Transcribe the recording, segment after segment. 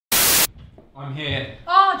I'm here.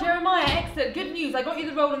 Oh, Jeremiah, excellent. Good news. I got you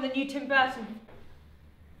the role in the new Tim Burton.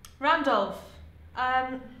 Randolph.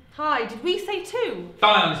 Hi. Did we say 2?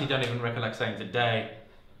 I honestly don't even recollect saying today.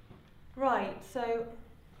 Right, so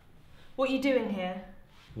what are you doing here?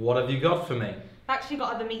 What have you got for me? I've actually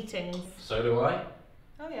got other meetings. So do I.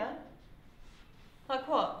 Oh, yeah? Like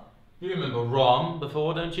what? You remember Rom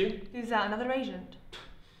before, don't you? Who's that, another agent?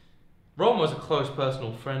 Rom was a close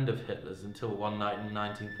personal friend of Hitler's until one night in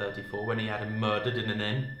 1934 when he had him murdered in an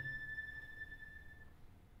inn.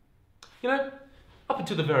 You know, up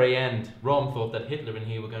until the very end, Rom thought that Hitler and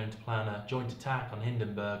he were going to plan a joint attack on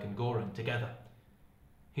Hindenburg and Göring together.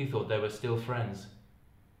 He thought they were still friends.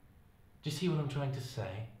 Do you see what I'm trying to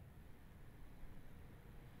say?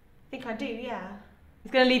 I think I do, yeah.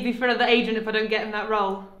 He's going to leave me for another agent if I don't get him that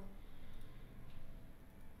role.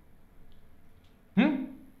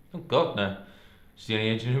 Oh God, no. She's the only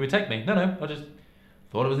agent who would take me. No, I just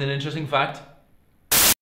thought it was an interesting fact.